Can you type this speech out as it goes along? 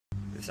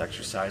This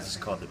exercise is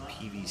called the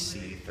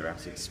PVC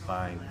Thoracic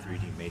Spine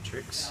 3D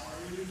Matrix.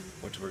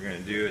 What we're going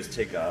to do is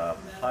take a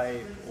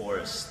pipe or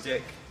a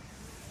stick.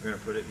 We're going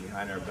to put it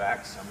behind our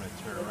back, so I'm going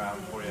to turn around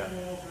for you.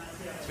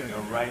 It's going to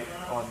go right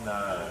on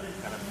the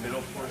kind of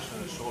middle portion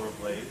of the shoulder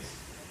blades.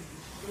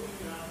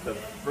 The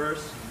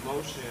first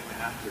motion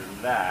after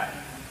that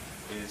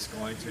is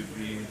going to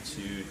be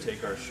to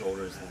take our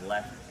shoulders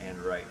left and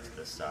right to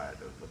the side.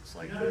 It looks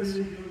like this.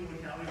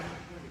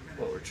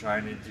 What we're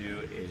trying to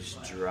do is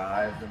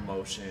drive the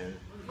motion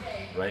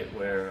right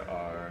where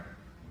our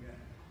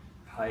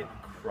pipe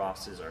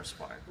crosses our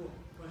spine.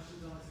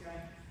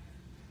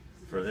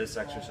 For this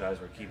exercise,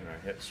 we're keeping our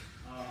hips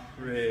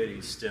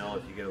pretty still.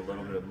 If you get a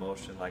little bit of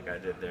motion like I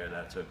did there,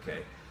 that's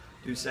okay.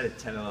 Do a set of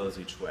 10 of those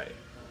each way.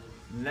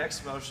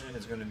 Next motion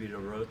is going to be to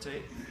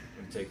rotate.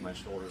 I'm going to take my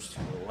shoulders to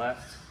the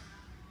left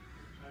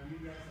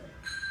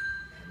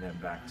and then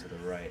back to the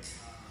right.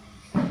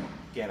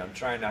 Again, I'm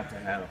trying not to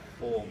have a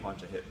whole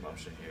bunch of hip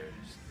motion here.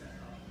 Just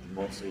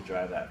mostly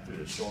drive that through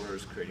the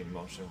shoulders, creating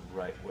motion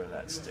right where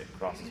that stick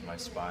crosses my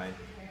spine.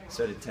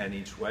 Set of 10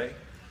 each way.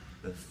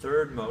 The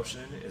third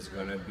motion is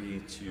going to be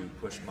to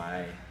push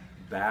my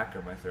back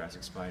or my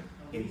thoracic spine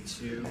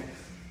into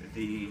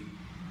the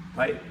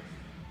pipe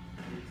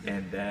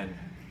and then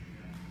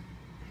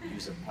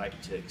use a pipe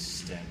to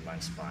extend my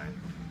spine.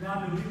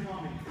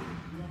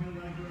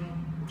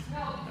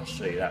 I'll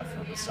show you that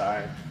from the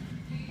side.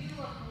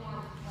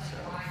 So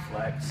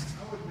flexed,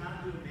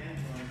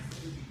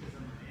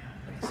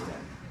 extend.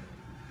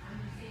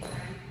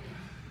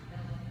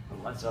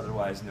 Unless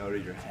otherwise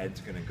noted, your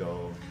head's going to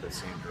go the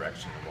same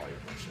direction of all your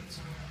motions.